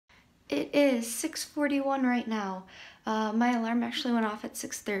It is 6:41 right now. My alarm actually went off at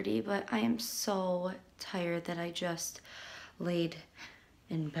 6:30, but I am so tired that I just laid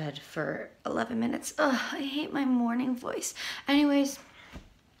in bed for 11 minutes. Ugh, I hate my morning voice. Anyways,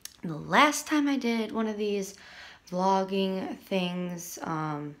 the last time I did one of these vlogging things,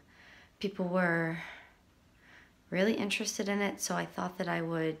 people were really interested in it, so I thought that I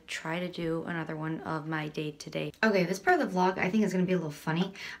would try to do another one of my day-to-day. Okay, this part of the vlog I think is gonna be a little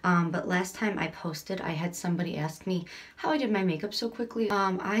funny, but last time I posted, I had somebody ask me how I did my makeup so quickly.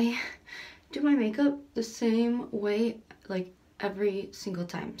 I do my makeup the same way, like, every single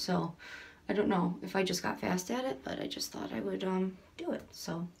time, so I don't know if I just got fast at it, but I just thought I would do it,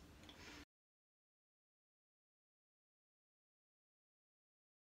 so.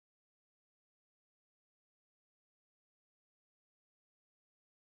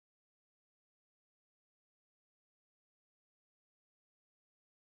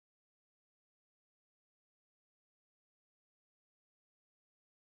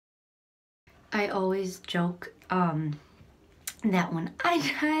 I always joke that when I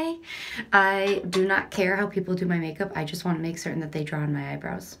die, I do not care how people do my makeup. I just want to make certain that they draw on my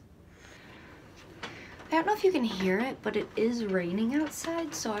eyebrows. I don't know if you can hear it, but it is raining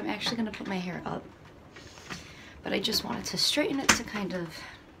outside, so I'm actually going to put my hair up. But I just wanted to straighten it to kind of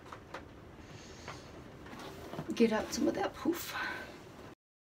get out some of that poof.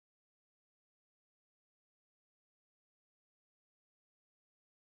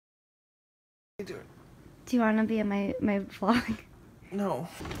 Do you want to be in my vlog? No.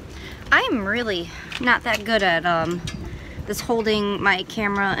 I'm really not that good at this holding my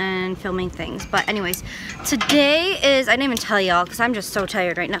camera and filming things. But anyways, today is, I didn't even tell y'all because I'm just so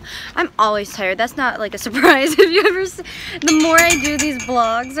tired right now. I'm always tired. That's not like a surprise if you ever see. The more I do these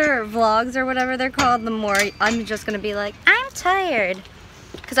vlogs or whatever they're called, the more I'm just going to be like, I'm tired.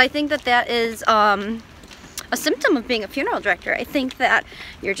 Because I think that that is a symptom of being a funeral director. I think that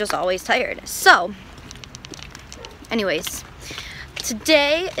you're just always tired. So, anyways,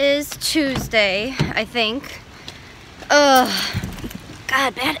 today is Tuesday, I think. Ugh,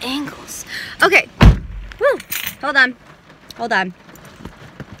 God, bad angles. Okay, woo, hold on.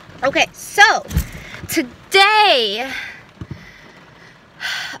 Okay, so, today,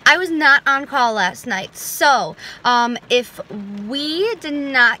 I was not on call last night, so if we did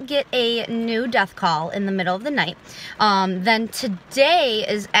not get a new death call in the middle of the night, then today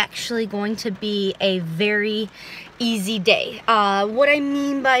is actually going to be a very easy day. What I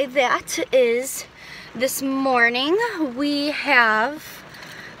mean by that is this morning we have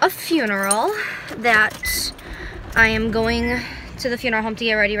a funeral that I am going to the funeral home to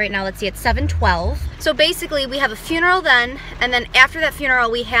get ready right now. Let's see, it's 7:12. So basically we have a funeral then, and then after that funeral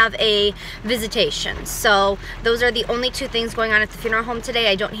we have a visitation. So those are the only two things going on at the funeral home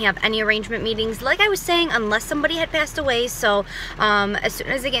today. I don't have any arrangement meetings, like I was saying, unless somebody had passed away. So as soon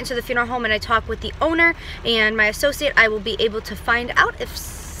as I get into the funeral home and I talk with the owner and my associate, I will be able to find out if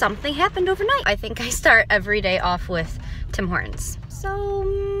something happened overnight. I think I start every day off with Tim Hortons.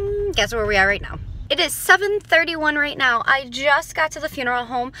 So guess where we are right now. It is 7:31 right now. I just got to the funeral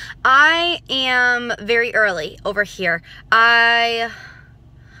home. I am very early over here. I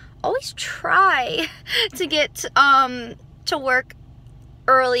always try to get to work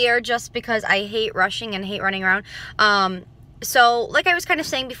earlier just because I hate rushing and hate running around. So like I was kind of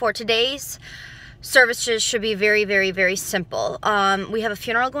saying before, today's services should be very, very, very simple. We have a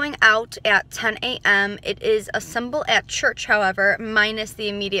funeral going out at 10 a.m. It is a symbol at church, however, minus the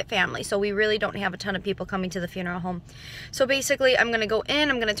immediate family. So we really don't have a ton of people coming to the funeral home. So basically, I'm going to go in,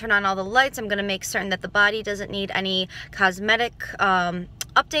 I'm going to turn on all the lights, I'm going to make certain that the body doesn't need any cosmetic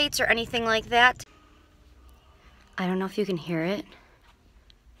updates or anything like that. I don't know if you can hear it.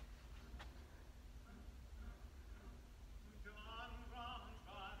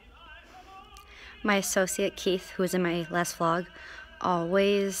 My associate Keith, who was in my last vlog,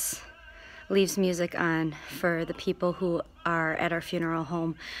 always leaves music on for the people who are at our funeral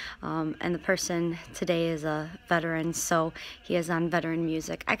home. And the person today is a veteran, so he is on veteran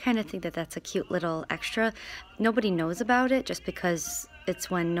music. I kind of think that that's a cute little extra. Nobody knows about it just because it's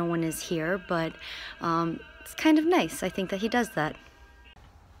when no one is here, but it's kind of nice. I think that he does that.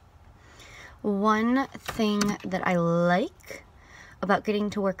 One thing that I like about getting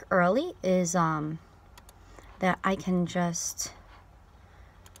to work early is that I can just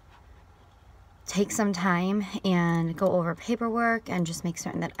take some time and go over paperwork and just make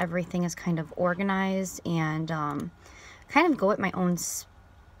certain that everything is kind of organized and kind of go at my own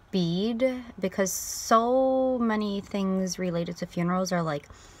speed, because so many things related to funerals are like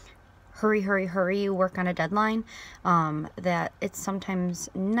hurry work on a deadline, that it's sometimes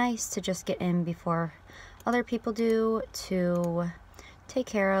nice to just get in before other people do, to take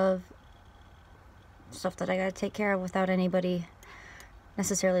care of stuff that I gotta take care of without anybody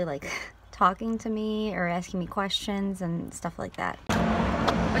necessarily like talking to me or asking me questions and stuff like that.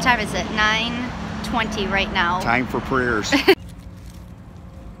 What time is it? 9:20 right now. Time for prayers.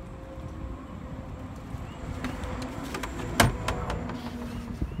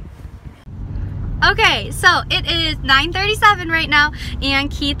 Okay, so it is 9:37 right now, and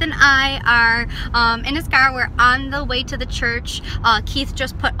Keith and I are in his car. We're on the way to the church. Keith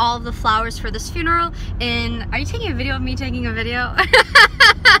just put all of the flowers for this funeral in... Are you taking a video of me taking a video?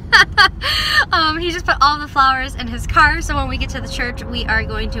 He just put all the flowers in his car, so when we get to the church, we are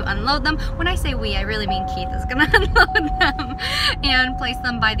going to unload them. When I say we, I really mean Keith is gonna unload them and place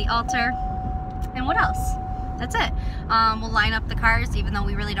them by the altar. And what else? That's it. We'll line up the cars, even though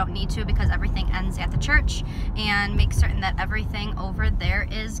we really don't need to, because everything ends at the church, and make certain that everything over there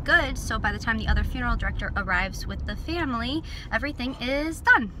is good, so by the time the other funeral director arrives with the family, everything is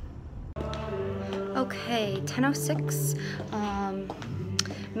done. Okay, 10:06.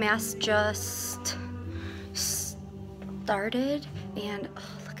 Mass just started, and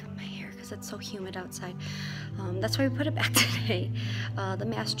oh, look at my hair because it's so humid outside. That's why we put it back today. The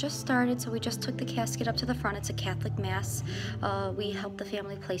Mass just started, so we just took the casket up to the front. It's a Catholic Mass. We helped the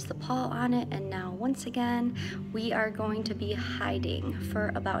family place the pall on it, and now once again, we are going to be hiding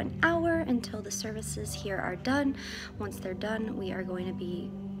for about an hour until the services here are done. Once they're done, we are going to be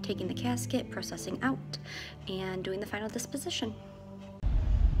taking the casket, processing out, and doing the final disposition.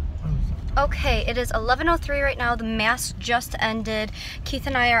 Okay, it is 11:03 right now. The Mass just ended. Keith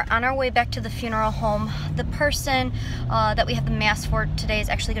and I are on our way back to the funeral home. The person that we have the Mass for today is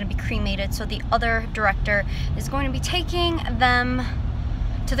actually going to be cremated, so the other director is going to be taking them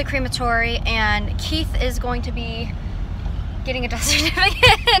to the crematory, and Keith is going to be getting a death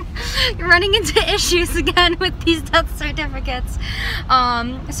certificate. Running into issues again with these death certificates.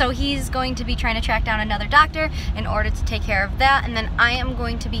 So he's going to be trying to track down another doctor in order to take care of that, and then I am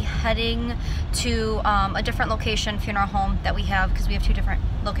going to be heading to a different location funeral home that we have, because we have two different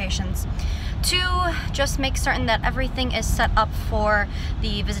locations, to just make certain that everything is set up for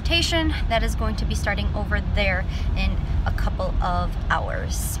the visitation that is going to be starting over there in a couple of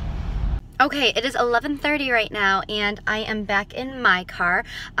hours. Okay, it is 11:30 right now, and I am back in my car.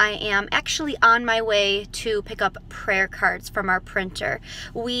 I am actually on my way to pick up prayer cards from our printer.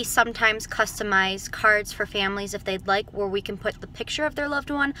 We sometimes customize cards for families if they'd like, where we can put the picture of their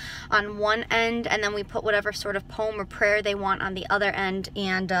loved one on one end, and then we put whatever sort of poem or prayer they want on the other end.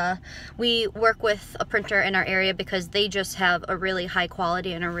 And we work with a printer in our area because they just have a really high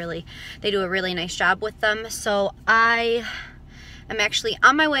quality and they do a really nice job with them. So I'm actually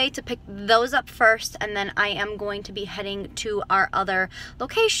on my way to pick those up first, and then I am going to be heading to our other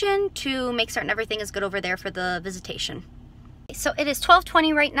location to make certain everything is good over there for the visitation. So it is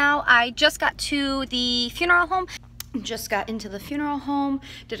 12:20 right now. I just got to the funeral home. Just got into the funeral home,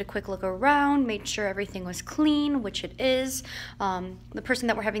 did a quick look around, made sure everything was clean, which it is. The person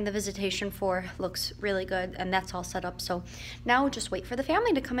that we're having the visitation for looks really good, and that's all set up. So now just wait for the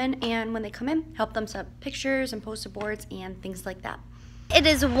family to come in, and when they come in, help them set up pictures and poster boards and things like that. It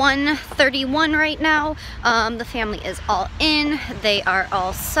is 1:31 right now. The family is all in. They are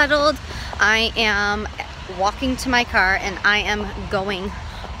all settled. I am walking to my car, and I am going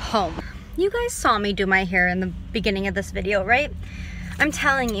home. You guys saw me do my hair in the beginning of this video, right? I'm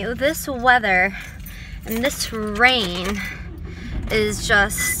telling you, this weather and this rain is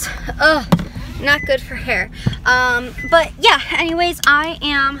just, not good for hair. But yeah, anyways, I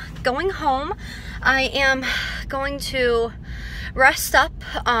am going home. I am going to rest up.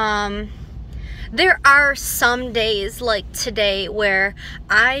 There are some days like today where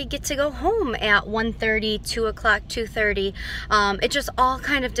I get to go home at 1:30, 2 o'clock, 2:30. It just all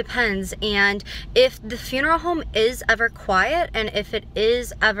kind of depends. And if the funeral home is ever quiet, and if it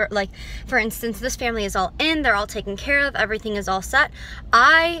is ever, like, for instance, this family is all in, they're all taken care of, everything is all set,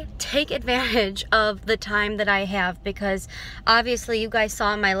 I take advantage of the time that I have, because obviously you guys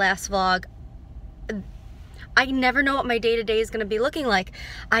saw in my last vlog, I never know what my day-to-day is going to be looking like.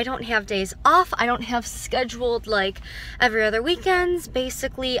 I don't have days off. I don't have scheduled like every other weekends.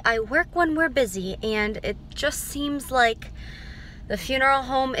 Basically, I work when we're busy, and it just seems like the funeral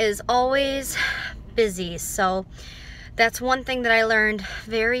home is always busy. So that's one thing that I learned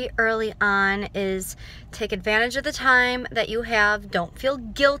very early on, is take advantage of the time that you have. Don't feel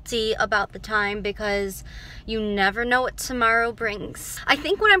guilty about the time, because you never know what tomorrow brings. I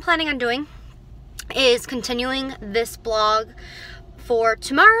think what I'm planning on doing is continuing this blog for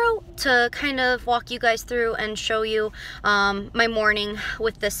tomorrow to kind of walk you guys through and show you my morning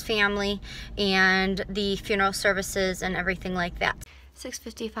with this family and the funeral services and everything like that.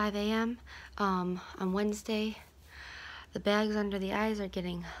 6:55 a.m. On Wednesday. The bags under the eyes are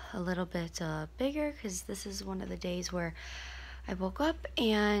getting a little bit bigger because this is one of the days where I woke up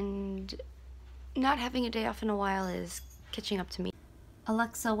and not having a day off in a while is catching up to me.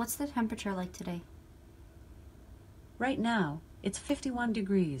 Alexa, what's the temperature like today? Right now, it's 51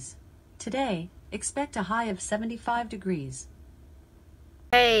 degrees. Today, expect a high of 75 degrees.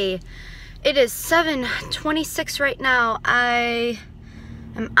 Hey, it is 7:26 right now. I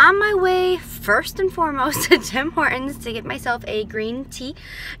am on my way first and foremost to Tim Hortons to get myself a green tea,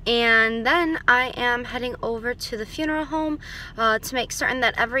 and then I am heading over to the funeral home to make certain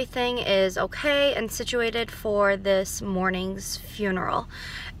that everything is okay and situated for this morning's funeral.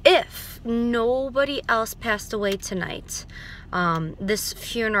 If nobody else passed away tonight, this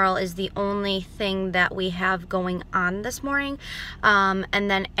funeral is the only thing that we have going on this morning, and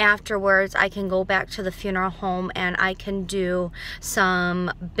then afterwards I can go back to the funeral home and I can do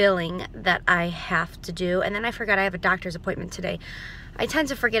some billing that I have to do. And then I forgot I have a doctor's appointment today. I tend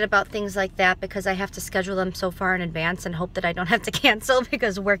to forget about things like that because I have to schedule them so far in advance and hope that I don't have to cancel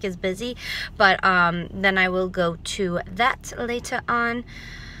because work is busy. But then I will go to that later on.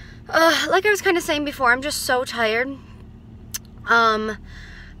 Like I was kind of saying before, I'm just so tired.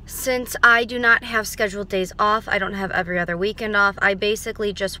 Since I do not have scheduled days off, I don't have every other weekend off. I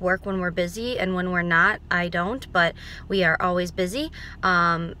basically just work when we're busy, and when we're not, I don't, but we are always busy.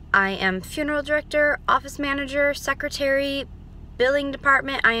 I am funeral director, office manager, secretary, billing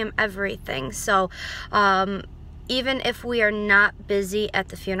department. I am everything. So, even if we are not busy at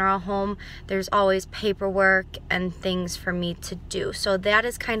the funeral home, there's always paperwork and things for me to do. So that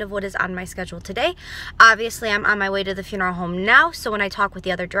is kind of what is on my schedule today. Obviously, I'm on my way to the funeral home now, so when I talk with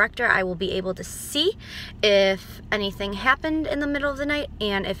the other director, I will be able to see if anything happened in the middle of the night,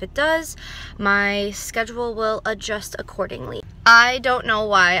 and if it does, my schedule will adjust accordingly. I don't know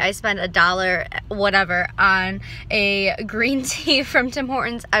why I spend $1 whatever on a green tea from Tim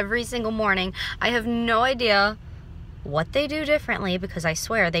Hortons every single morning. I have no idea what they do differently, because I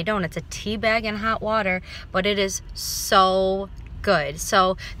swear they don't. It's a tea bag and hot water, but it is so good.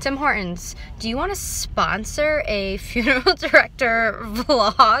 So Tim Hortons, do you want to sponsor a funeral director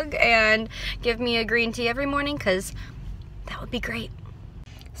vlog and give me a green tea every morning? Because that would be great.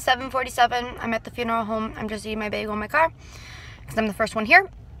 7:47, I'm at the funeral home. I'm just eating my bagel in my car because I'm the first one here.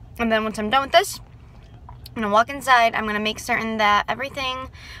 And then once I'm done with this, I'm gonna walk inside. I'm gonna make certain that everything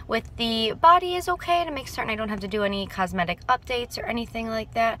with the body is okay, to make certain I don't have to do any cosmetic updates or anything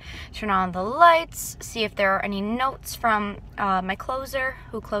like that. Turn on the lights, see if there are any notes from my closer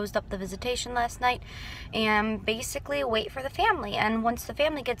who closed up the visitation last night, and basically wait for the family. And once the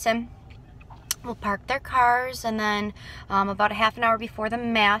family gets in, we'll park their cars, and then about a half an hour before the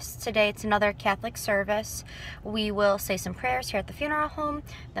Mass, today it's another Catholic service, we will say some prayers here at the funeral home,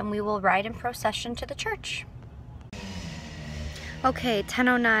 then we will ride in procession to the church. Okay,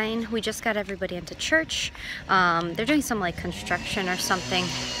 10:09, we just got everybody into church. They're doing some like construction or something,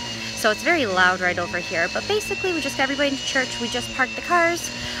 so it's very loud right over here, but basically we just got everybody into church. We just parked the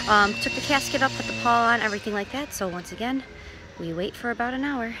cars, took the casket up, put the pall on, everything like that. So once again, we wait for about an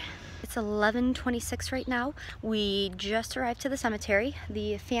hour. It's 11:26 right now. We just arrived to the cemetery.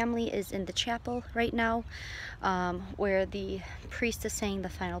 The family is in the chapel right now, where the priest is saying the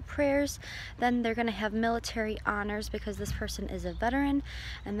final prayers. Then they're gonna have military honors because this person is a veteran.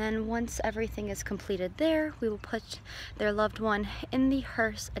 And then once everything is completed there, we will put their loved one in the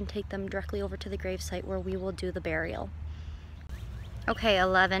hearse and take them directly over to the gravesite where we will do the burial. Okay,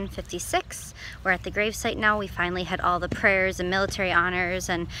 11:56. We're at the gravesite now. We finally had all the prayers and military honors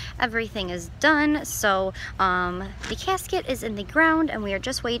and everything is done. So the casket is in the ground and we are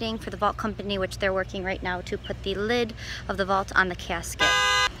just waiting for the vault company, which they're working right now, to put the lid of the vault on the casket.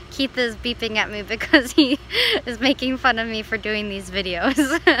 Keith is beeping at me because he is making fun of me for doing these videos.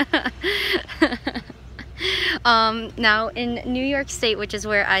 Now in New York State, which is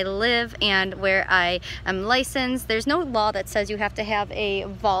where I live and where I am licensed, there's no law that says you have to have a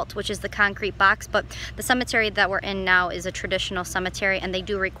vault, which is the concrete box, but the cemetery that we're in now is a traditional cemetery and they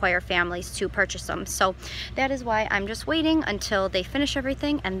do require families to purchase them. So that is why I'm just waiting until they finish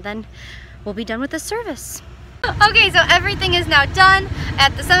everything and then we'll be done with the service. Okay, so everything is now done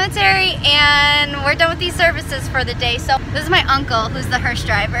at the cemetery and we're done with these services for the day. So this is my uncle, who's the hearse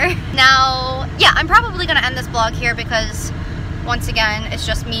driver. Now, yeah, I'm probably gonna end this vlog here because once again, it's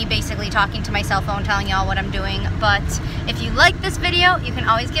just me basically talking to my cell phone, telling y'all what I'm doing. But if you like this video, you can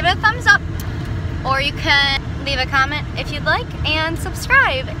always give it a thumbs up. or you can leave a comment if you'd like, and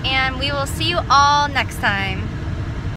subscribe, and we will see you all next time.